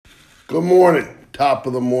Good morning. Top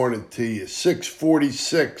of the morning to you.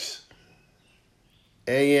 6:46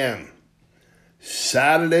 a.m.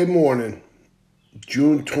 Saturday morning,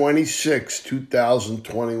 June 26,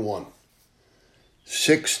 2021.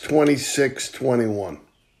 6:26:21.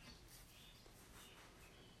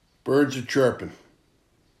 Birds are chirping.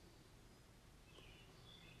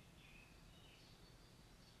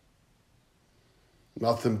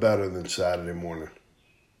 Nothing better than Saturday morning.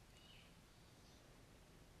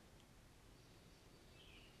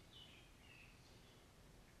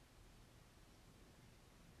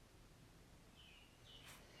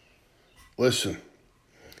 Listen,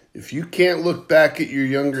 if you can't look back at your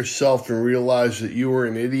younger self and realize that you were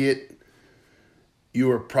an idiot, you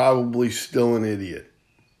are probably still an idiot.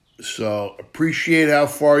 So appreciate how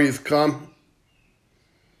far you've come.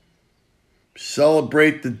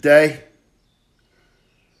 Celebrate the day.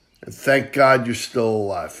 And thank God you're still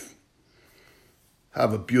alive.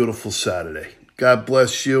 Have a beautiful Saturday. God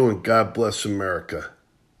bless you and God bless America.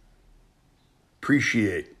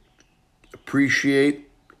 Appreciate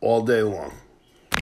all day long.